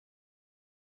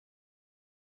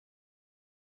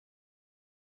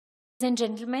Ladies and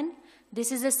gentlemen,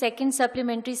 this is the second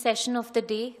supplementary session of the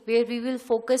day where we will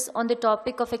focus on the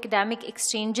topic of academic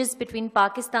exchanges between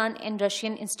Pakistan and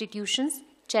Russian institutions,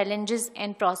 challenges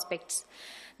and prospects.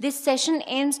 This session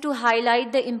aims to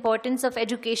highlight the importance of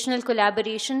educational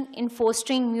collaboration in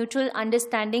fostering mutual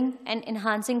understanding and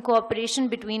enhancing cooperation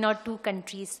between our two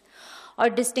countries. Our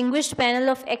distinguished panel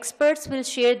of experts will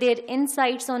share their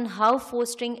insights on how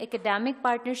fostering academic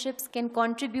partnerships can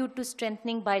contribute to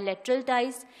strengthening bilateral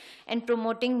ties and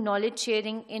promoting knowledge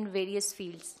sharing in various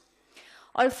fields.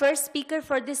 Our first speaker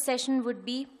for this session would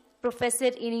be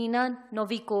Professor Irina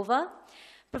Novikova.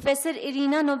 Professor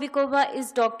Irina Novikova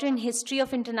is Doctor in History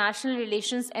of International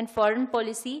Relations and Foreign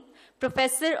Policy,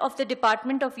 Professor of the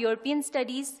Department of European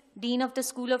Studies, Dean of the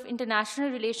School of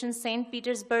International Relations, St.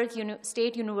 Petersburg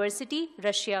State University,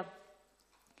 Russia.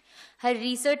 Her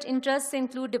research interests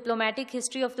include diplomatic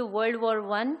history of the World War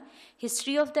I,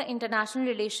 history of the international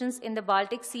relations in the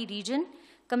Baltic Sea region,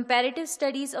 comparative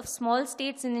studies of small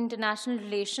states in international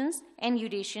relations, and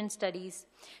Eurasian studies.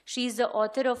 She is the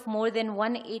author of more than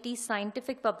 180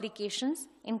 scientific publications,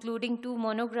 including 2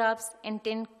 monographs and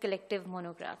 10 collective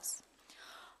monographs.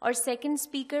 Our second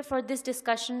speaker for this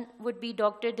discussion would be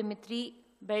Dr. Dmitry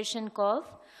Bershenkov.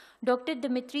 Dr.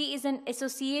 Dmitry is an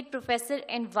associate professor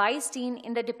and vice dean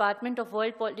in the Department of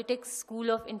World Politics,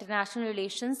 School of International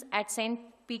Relations at St.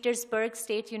 Petersburg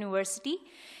State University.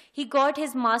 He got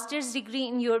his master's degree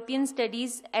in European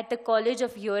Studies at the College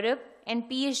of Europe and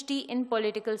PhD in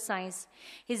political science.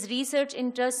 His research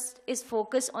interest is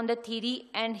focused on the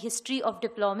theory and history of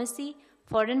diplomacy,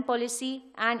 foreign policy,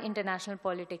 and international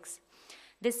politics.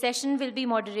 This session will be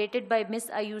moderated by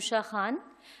Ms. Ayusha Khan.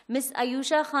 Ms.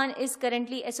 Ayusha Khan is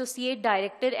currently Associate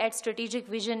Director at Strategic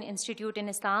Vision Institute in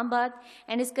Islamabad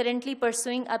and is currently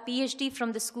pursuing a PhD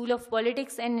from the School of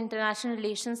Politics and International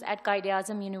Relations at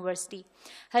Quaid-e-Azam University.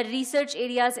 Her research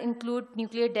areas include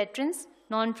nuclear deterrence,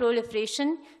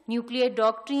 non-proliferation, nuclear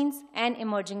doctrines, and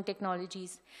emerging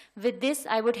technologies. With this,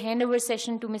 I would hand over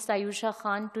session to Ms. Ayusha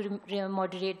Khan to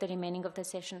moderate the remaining of the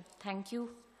session. Thank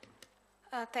you.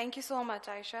 Thank you so much,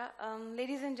 Aisha.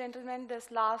 Ladies and gentlemen,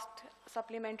 this last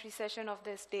supplementary session of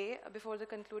this day, before the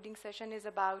concluding session, is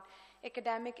about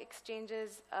academic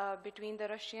exchanges between the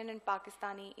Russian and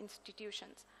Pakistani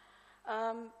institutions.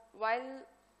 While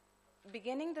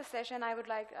beginning the session,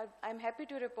 I'm happy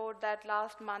to report that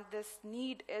last month this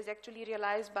need is actually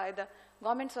realized by the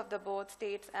governments of the both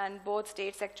states, and both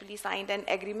states actually signed an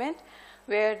agreement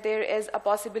where there is a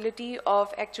possibility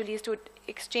of actually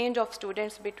exchange of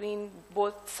students between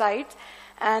both sides,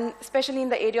 and especially in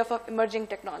the area of emerging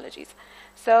technologies.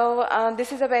 So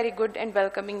this is a very good and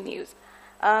welcoming news.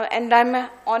 And I'm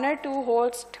honored to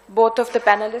host both of the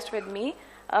panelists with me.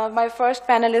 My first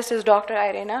panelist is Dr.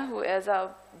 Irina, who is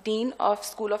a Dean of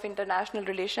School of International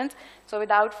Relations. So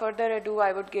without further ado,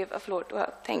 I would give a floor to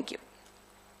her. Thank you.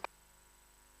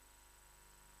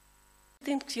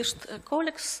 Distinguished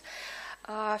colleagues,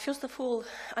 first of all,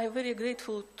 I'm very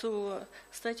grateful to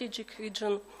Strategic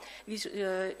Vision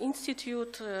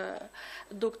Institute,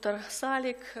 Dr.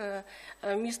 Salik,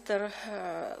 Mr.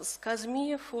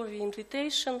 Skazmi for the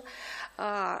invitation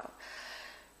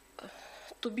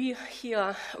to be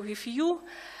here with you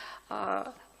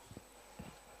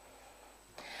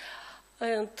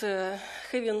and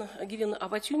having given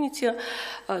opportunity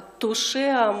to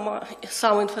share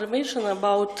some information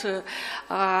about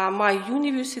my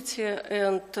university,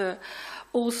 and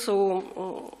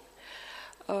also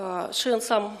share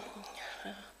some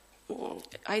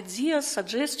ideas,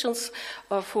 suggestions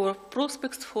for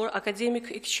prospects for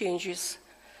academic exchanges.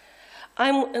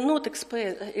 I'm not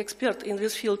expert in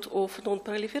this field of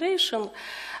non-proliferation,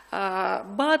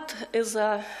 but as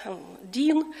a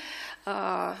dean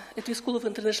at the School of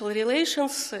International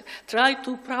Relations, try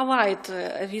to provide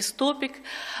this topic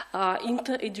in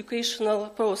the educational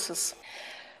process.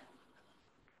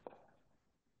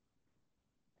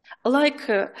 Like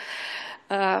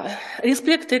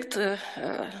respected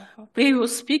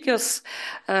previous speakers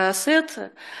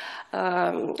said,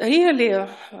 really,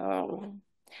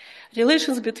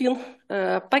 relations between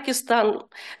Pakistan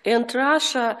and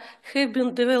Russia have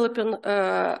been developing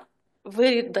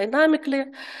very dynamically.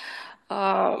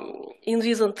 In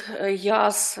recent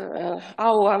years,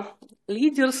 our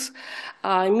leaders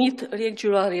meet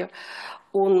regularly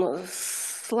on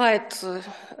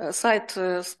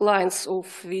sidelines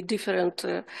of the different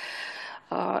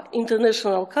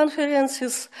international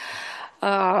conferences.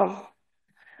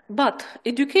 But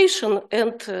education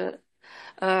and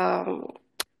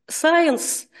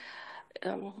science,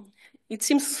 it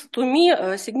seems to me,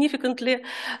 significantly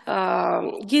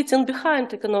getting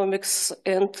behind economics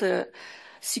and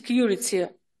security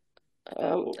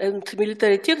and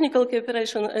military technical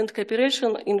cooperation and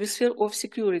cooperation in the sphere of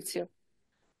security.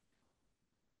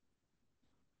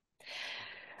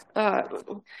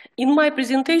 In my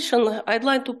presentation, I'd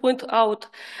like to point out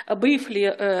briefly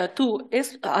two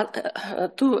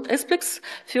aspects.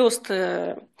 First,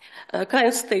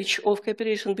 current stage of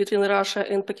cooperation between Russia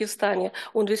and Pakistan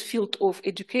on this field of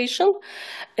education.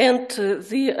 And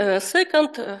the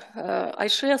second, I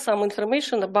share some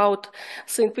information about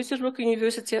St. Petersburg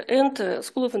University and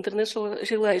School of International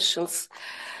Relations.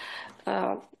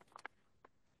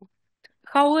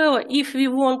 However, if we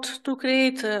want to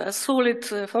create a solid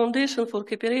foundation for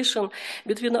cooperation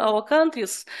between our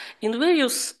countries in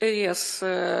various areas,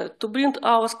 to bring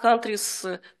our countries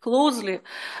closely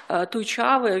to each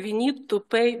other, we need to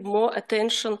pay more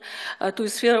attention to the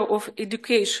sphere of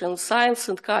education, science,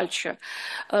 and culture,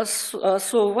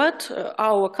 so that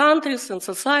our countries and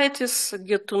societies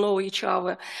get to know each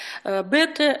other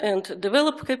better and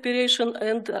develop cooperation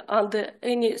and under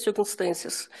any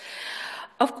circumstances.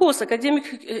 Of course, academic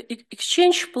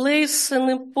exchange plays an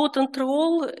important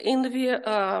role in the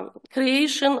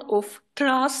creation of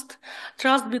trust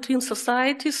between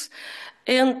societies,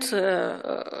 and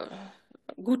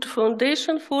good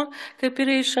foundation for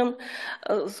cooperation.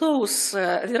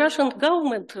 The Russian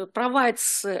government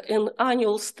provides an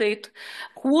annual state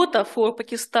quota for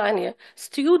Pakistani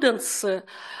students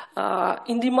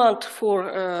in demand for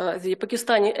the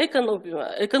Pakistani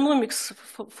economics.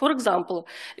 For example,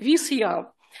 this year,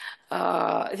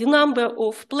 the number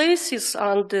of places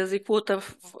under the quota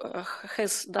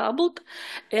has doubled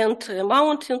and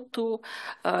amounting to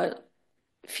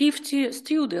 50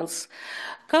 students.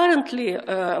 Currently,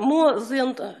 more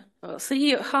than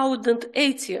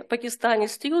 380 Pakistani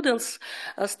students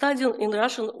are studying in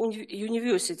Russian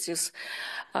universities,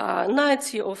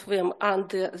 90 of them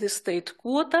under the state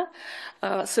quota,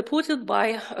 supported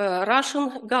by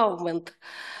Russian government.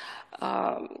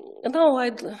 Now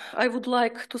I would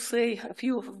like to say a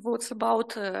few words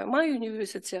about my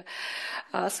university.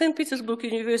 St. Petersburg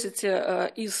University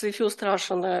is the first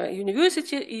Russian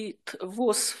university. It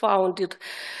was founded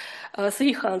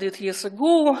 300 years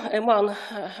ago. Among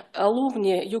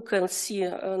alumni, you can see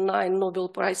 9 Nobel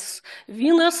Prize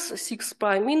winners, 6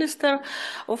 Prime Minister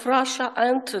of Russia,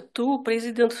 and 2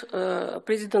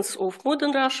 presidents of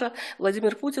modern Russia,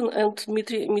 Vladimir Putin and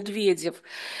Dmitry Medvedev.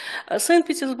 St.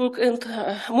 Petersburg and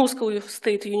Moscow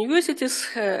State Universities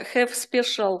have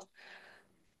special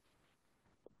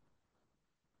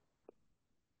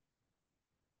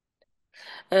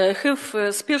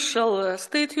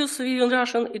status within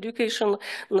Russian educational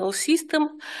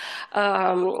system.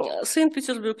 St.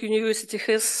 Petersburg University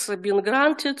has been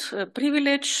granted a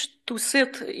privilege to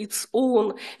set its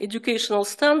own educational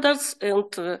standards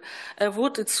and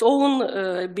award its own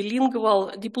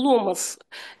bilingual diplomas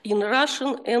in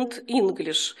Russian and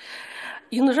English.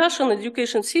 In Russian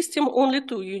education system, only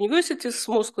 2 universities,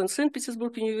 Moscow and St.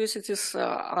 Petersburg universities,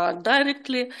 are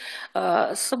directly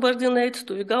subordinate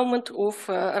to the government of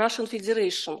Russian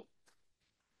Federation.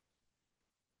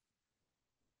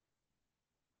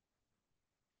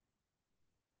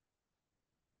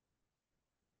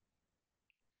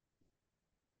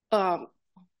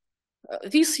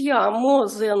 This year, more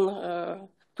than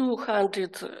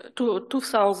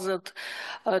 2,200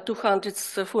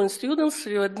 foreign students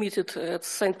were admitted at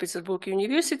St. Petersburg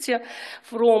University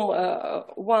from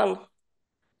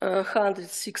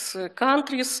 106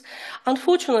 countries.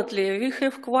 Unfortunately, we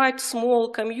have quite small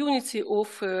community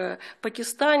of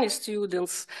Pakistani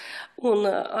students. On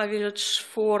average,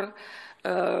 4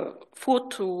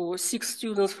 to 6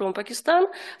 students from Pakistan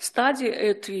study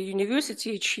at the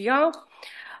university each year.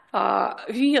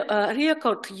 The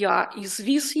record year is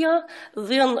this year.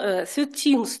 Then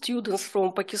 13 students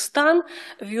from Pakistan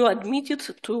were admitted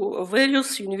to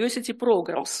various university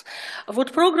programs.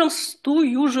 What programs do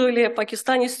usually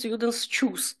Pakistani students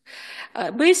choose?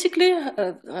 Basically,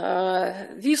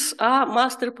 these are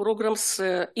master programs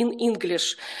in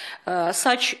English,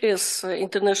 such as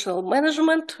international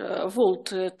management,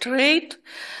 world trade,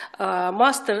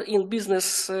 master in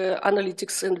business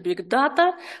analytics and big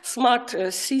data, smart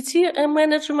city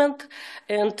management,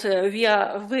 and we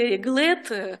are very glad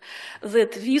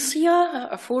that this year,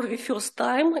 for the first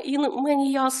time in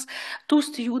many years, 2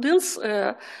 students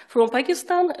from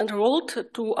Pakistan enrolled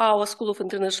to our School of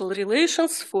International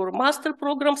Relations for master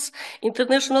programs,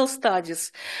 international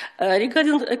studies.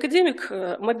 Regarding academic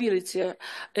mobility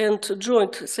and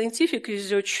joint scientific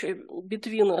research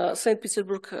between St.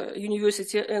 Petersburg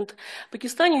University and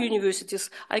Pakistani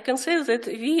universities, I can say that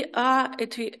we are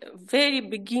at the very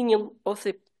beginning of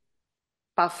the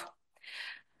path.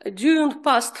 During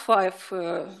past 5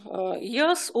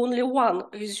 years, only one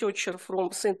researcher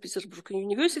from St. Petersburg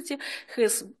University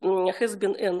has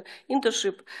been an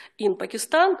internship in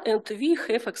Pakistan, and we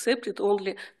have accepted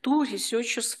only 2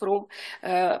 researchers from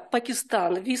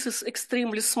Pakistan. This is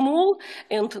extremely small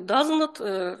and does not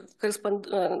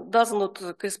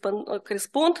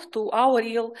correspond to our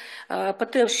real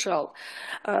potential.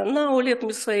 Now let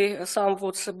me say some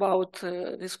words about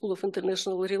the School of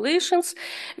International Relations,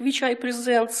 which I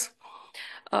present.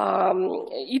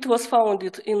 It was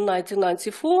founded in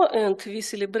 1994, and we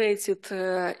celebrated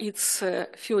its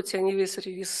 30th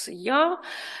anniversary this year.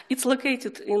 It's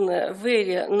located in a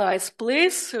very nice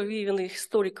place within the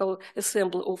historical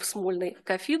assembly of Smolny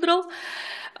Cathedral.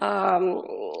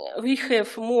 We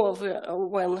have more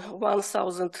than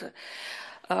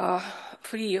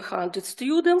 1,300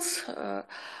 students.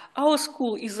 Our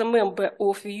school is a member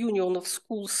of the Union of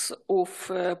Schools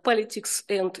of Politics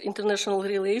and International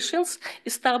Relations,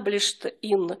 established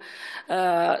in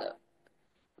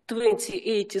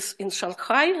 2080s in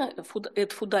Shanghai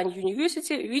at Fudan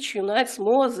University, which unites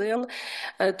more than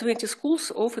 20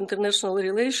 schools of international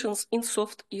relations in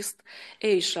Southeast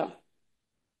Asia.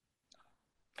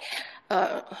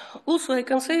 Also, I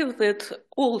can say that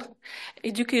all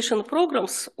education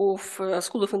programs of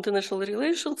School of International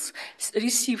Relations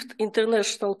received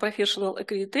international professional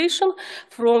accreditation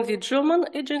from the German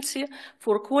Agency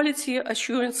for Quality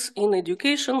Assurance in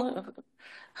Education,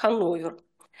 Hanover.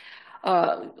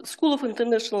 School of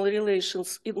International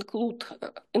Relations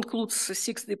includes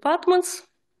 6 departments.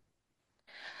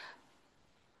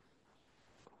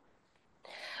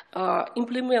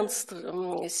 Implements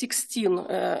 16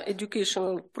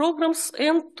 educational programs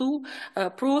and 2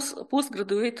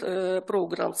 postgraduate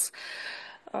programs.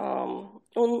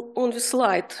 On the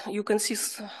slide, you can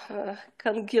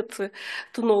get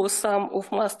to know some of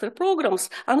master programs.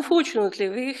 Unfortunately,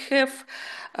 we have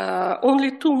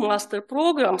only 2 master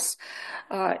programs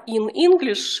in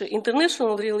English,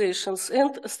 International Relations,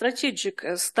 and Strategic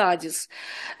Studies.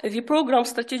 The program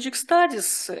Strategic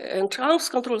Studies and Arms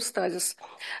Control Studies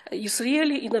is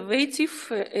really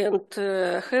innovative and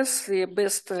has the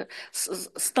best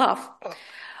staff.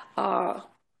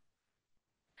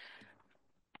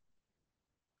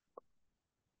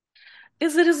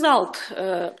 As a result,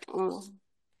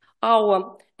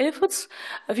 our efforts,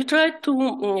 we tried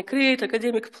to create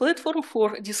academic platform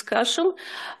for discussion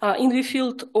in the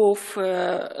field of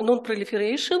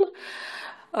non-proliferation,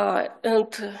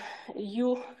 and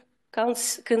you can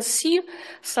see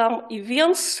some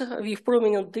events with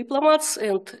prominent diplomats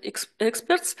and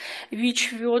experts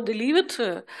which were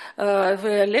delivered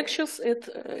via lectures at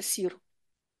CIR.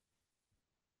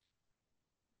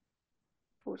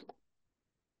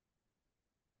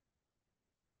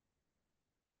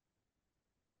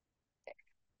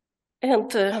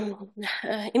 And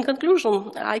in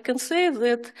conclusion, I can say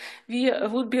that we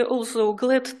would be also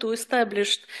glad to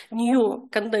establish new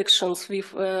connections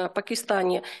with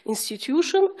Pakistani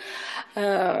institution.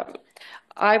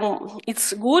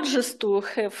 It's gorgeous to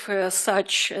have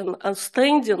such an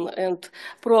outstanding and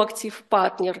proactive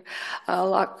partner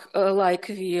like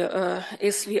the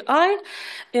SVI.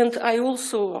 And I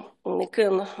also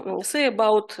can say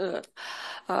about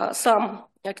some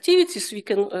activities we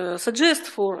can suggest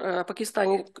for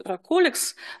Pakistani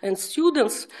colleagues and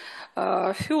students.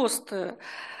 First,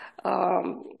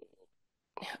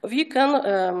 we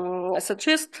can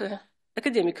suggest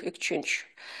academic exchange.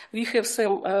 We have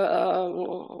some.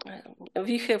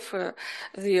 We have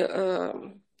the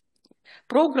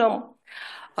program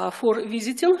for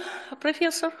visiting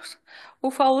professors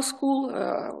of our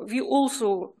school. We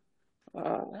also.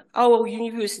 Our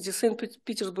university, St.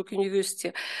 Petersburg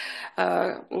University,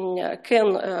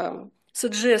 can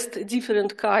suggest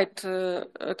different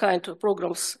kind of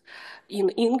programs in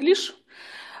English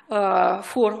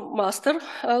for master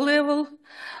level.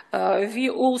 We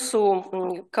also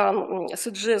can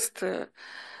suggest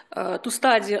to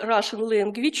study Russian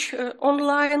language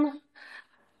online.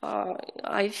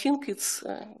 I think it's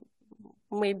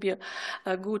maybe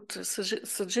a good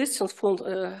suggestion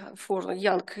for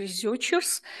young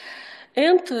researchers.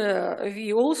 And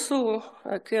we also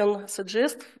can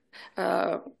suggest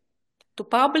to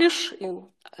publish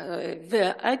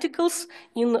their articles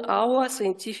in our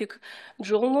scientific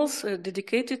journals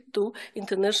dedicated to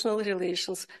international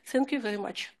relations. Thank you very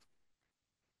much.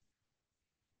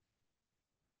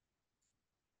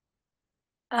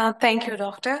 Thank you,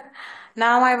 Doctor.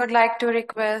 Now I would like to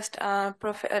request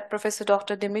Professor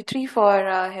Dr. Dimitri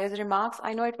for his remarks.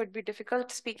 I know it would be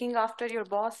difficult speaking after your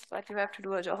boss, but you have to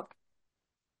do a job.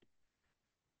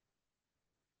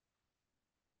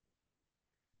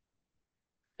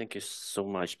 Thank you so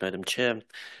much, Madam Chair.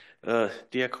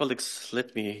 Dear colleagues,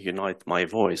 let me unite my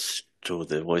voice to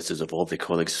the voices of all the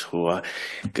colleagues who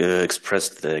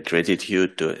expressed their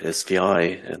gratitude to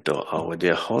SVI and to our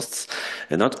dear hosts,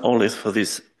 and not only for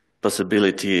this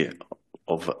possibility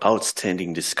of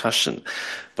outstanding discussion,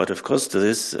 but of course to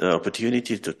this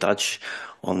opportunity to touch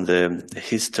on the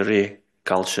history,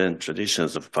 culture and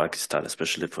traditions of Pakistan,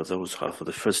 especially for those who are for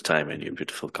the first time in a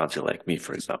beautiful country like me,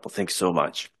 for example. Thank you so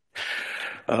much.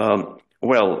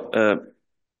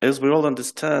 As we all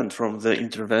understand from the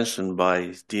intervention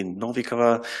by Dean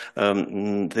Novikova,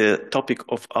 the topic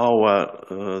of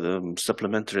our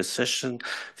supplementary session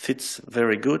fits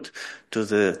very good to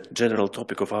the general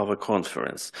topic of our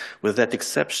conference. With that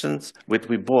exception,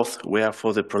 we both were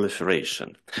for the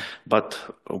proliferation, but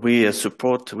we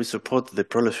support the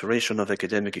proliferation of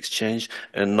academic exchange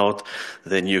and not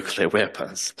the nuclear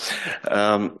weapons.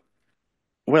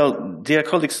 Well, dear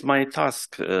colleagues, my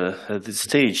task at this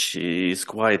stage is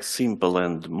quite simple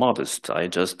and modest. I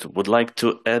just would like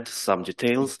to add some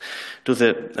details to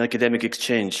the academic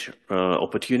exchange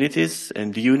opportunities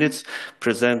and units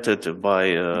presented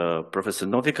by Professor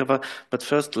Novikova. But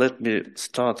first, let me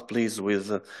start, please,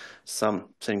 with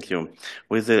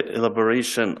with the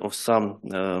elaboration of some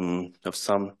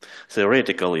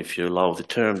theoretical, if you allow the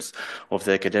terms, of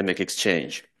the academic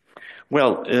exchange.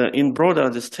 Well, in broader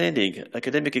understanding,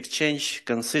 academic exchange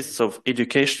consists of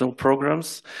educational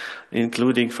programs,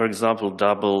 including, for example,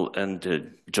 double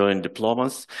and joint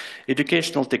diplomas,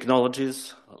 educational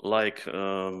technologies like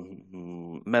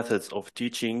methods of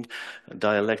teaching,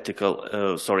 method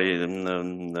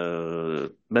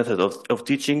of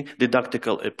teaching,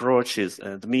 didactical approaches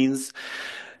and means,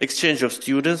 exchange of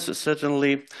students,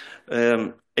 certainly,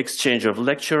 exchange of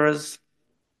lecturers,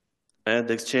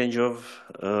 and exchange of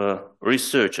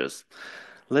researchers.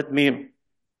 Let me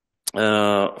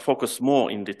focus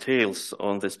more in details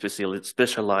on the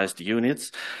specialized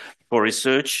units for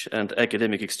research and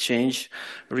academic exchange,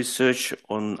 research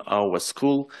on our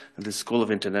school, the School of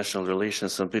International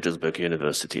Relations, St. Petersburg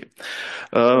University.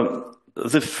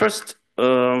 The first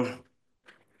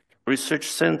research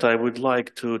center I would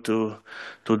like to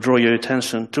draw your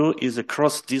attention to is a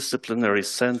cross-disciplinary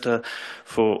center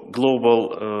for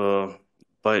global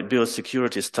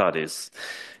biosecurity studies.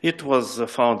 It was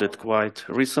founded quite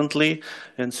recently,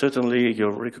 and certainly you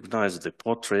recognize the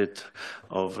portrait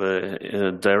of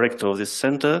a director of this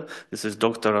center. This is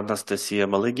Dr. Anastasia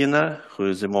Malygina, who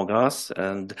is among us,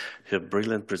 and her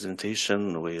brilliant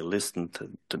presentation we listened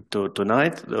to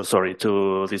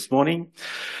this morning.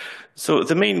 So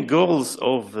the main goals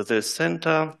of the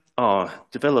center are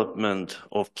development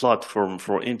of platform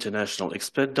for international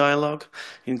expert dialogue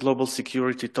in global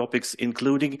security topics,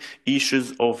 including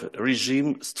issues of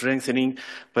regime strengthening,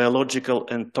 biological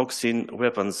and toxin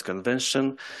weapons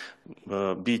convention,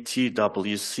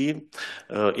 BTWC,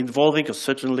 involving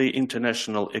certainly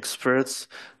international experts,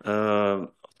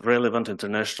 relevant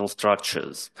international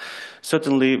structures.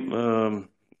 Certainly,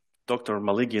 Dr.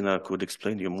 Malygina could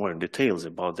explain you more in details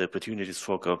about the opportunities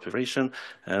for cooperation,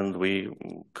 and we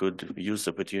could use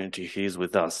the opportunity he is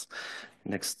with us.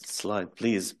 Next slide,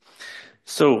 please.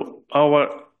 So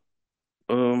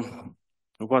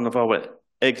one of our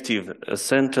active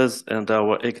centers and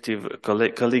our active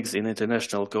colleagues in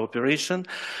international cooperation,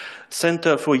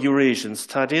 Center for Eurasian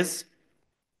Studies,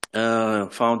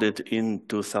 founded in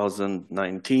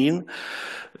 2019.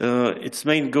 Its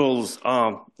main goals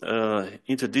are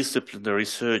interdisciplinary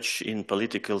research in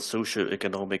political,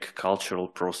 socio-economic, cultural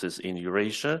process in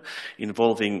Eurasia,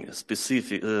 involving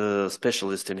specific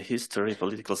specialists in history,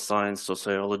 political science,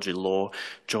 sociology, law,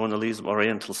 journalism,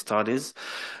 Oriental studies,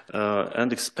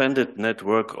 and expanding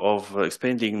network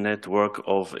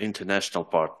of international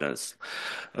partners.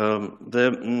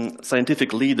 The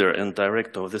scientific leader and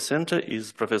director of the center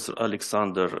is Professor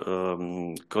Alexander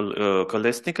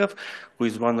Kolesnikov, who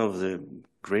is one of the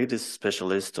greatest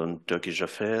specialists on Turkish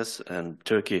affairs and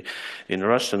Turkey in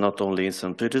Russia, not only in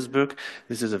St. Petersburg.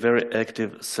 This is a very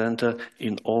active center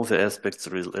in all the aspects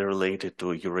related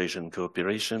to Eurasian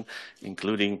cooperation,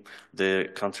 including the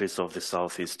countries of the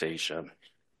Southeast Asia.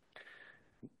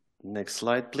 Next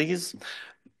slide, please.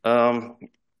 Our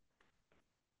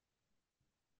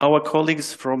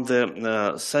colleagues from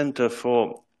the Center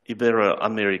for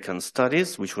Ibero-American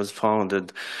Studies, which was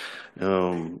founded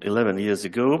 11 years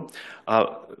ago,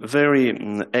 are very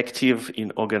active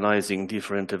in organizing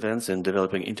different events and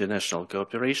developing international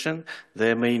cooperation.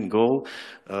 Their main goal,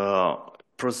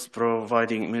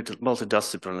 providing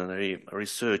multidisciplinary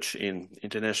research in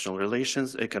international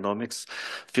relations, economics,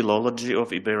 philology of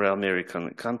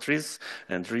Ibero-American countries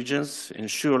and regions,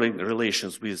 ensuring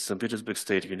relations with St. Petersburg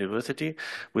State University,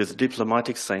 with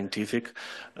diplomatic, scientific,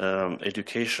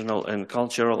 educational, and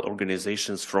cultural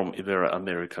organizations from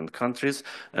Ibero-American countries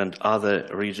and other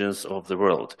regions of the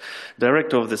world.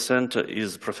 Director of the center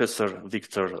is Professor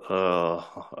Victor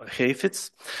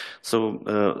Heifetz. So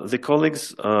the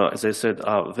colleagues, as I said,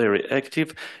 are very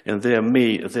active, and the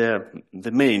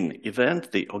main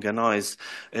event they organize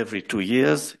every 2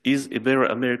 years is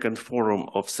Ibero-American Forum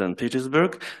of St.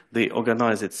 Petersburg. They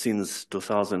organize it since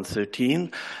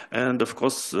 2013, and of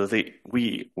course,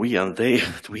 we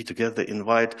together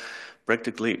invite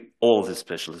practically all the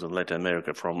specialists in Latin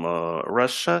America, from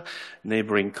Russia,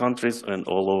 neighboring countries, and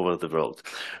all over the world.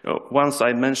 Once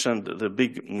I mentioned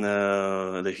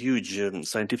the huge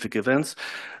scientific events,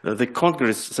 the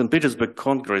Congress, St. Petersburg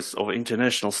Congress of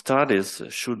International Studies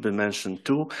should be mentioned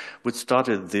too, which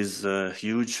started this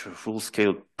huge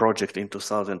full-scale project in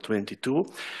 2022.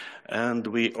 And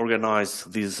we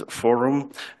organized this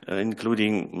forum,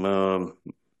 including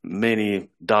many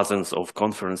dozens of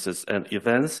conferences and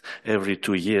events every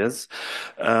 2 years.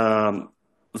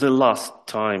 The last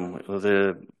time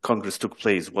the Congress took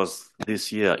place was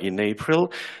this year in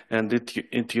April, and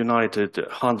it united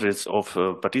hundreds of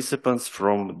participants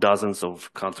from dozens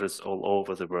of countries all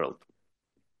over the world.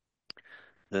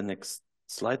 The next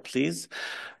slide, please.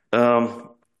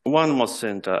 One more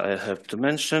center I have to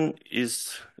mention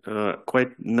is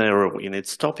quite narrow in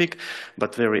its topic,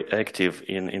 but very active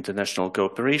in international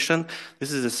cooperation.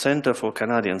 This is the Center for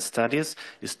Canadian Studies,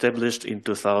 established in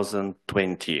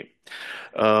 2020.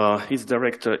 Its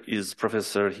director is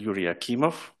Professor Yuri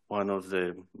Akimov, one of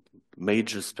the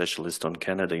major specialists on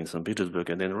Canada in St. Petersburg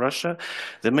and in Russia.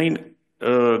 The main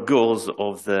goals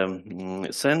of the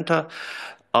center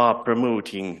are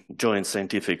promoting joint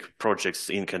scientific projects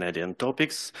in Canadian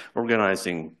topics,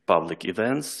 organizing public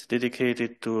events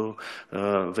dedicated to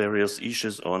various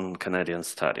issues on Canadian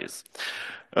studies.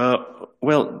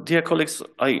 Well, dear colleagues,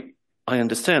 we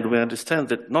understand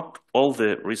that not all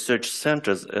the research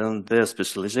centers and their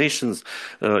specializations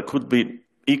could be,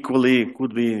 in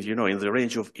the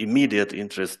range of immediate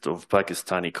interest of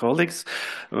Pakistani colleagues.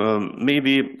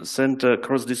 Maybe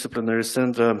cross-disciplinary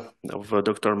center of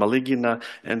Dr. Maligina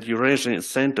and Eurasian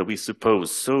center, we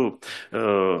suppose, so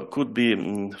could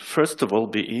be, first of all,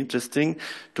 be interesting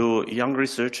to young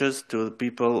researchers, to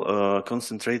people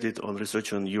concentrated on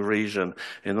research on Eurasian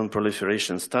and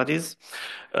non-proliferation studies.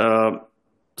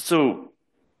 So,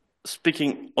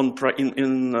 speaking on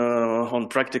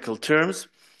practical terms,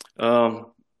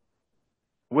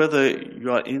 whether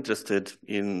you are interested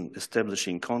in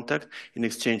establishing contact, in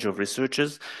exchange of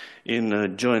researchers,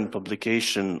 in joint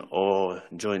publication or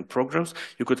joint programs,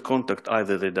 you could contact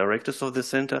either the directors of the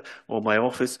center or my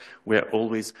office. We are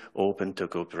always open to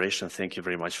cooperation. Thank you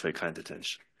very much for your kind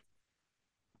attention.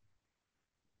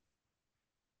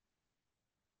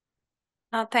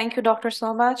 Thank you, Doctor,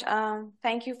 so much.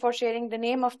 Thank you for sharing the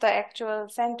name of the actual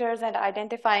centers and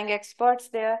identifying experts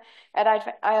there.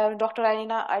 And Dr.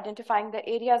 Irina, identifying the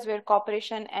areas where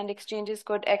cooperation and exchanges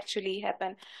could actually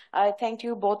happen. I thank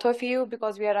you, both of you,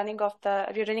 because we are running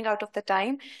out of the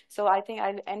time. So I think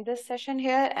I'll end this session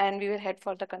here, and we will head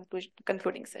for the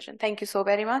concluding session. Thank you so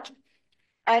very much.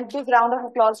 And big round of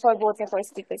applause for both of our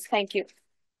speakers. Thank you.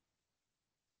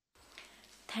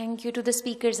 Thank you to the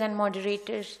speakers and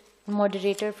moderator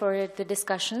for the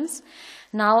discussions.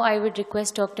 Now I would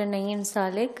request Dr. Naeem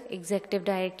Salik, Executive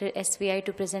Director, SVI,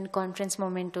 to present conference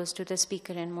mementos to the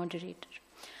speaker and moderator.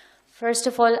 First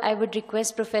of all, I would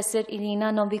request Professor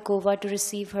Irina Novikova to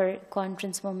receive her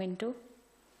conference memento.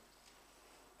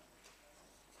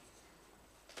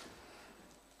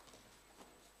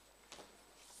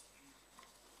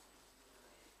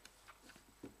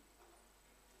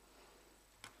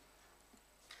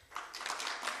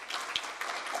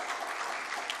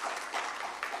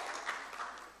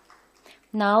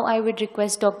 Now I would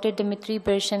request Dr. Dmitry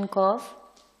Bershenkov.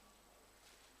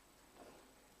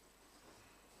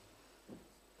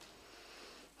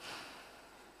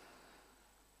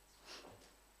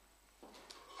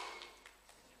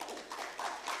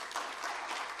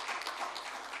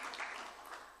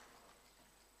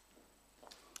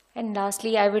 And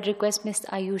lastly, I would request Ms.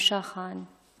 Ayusha Khan.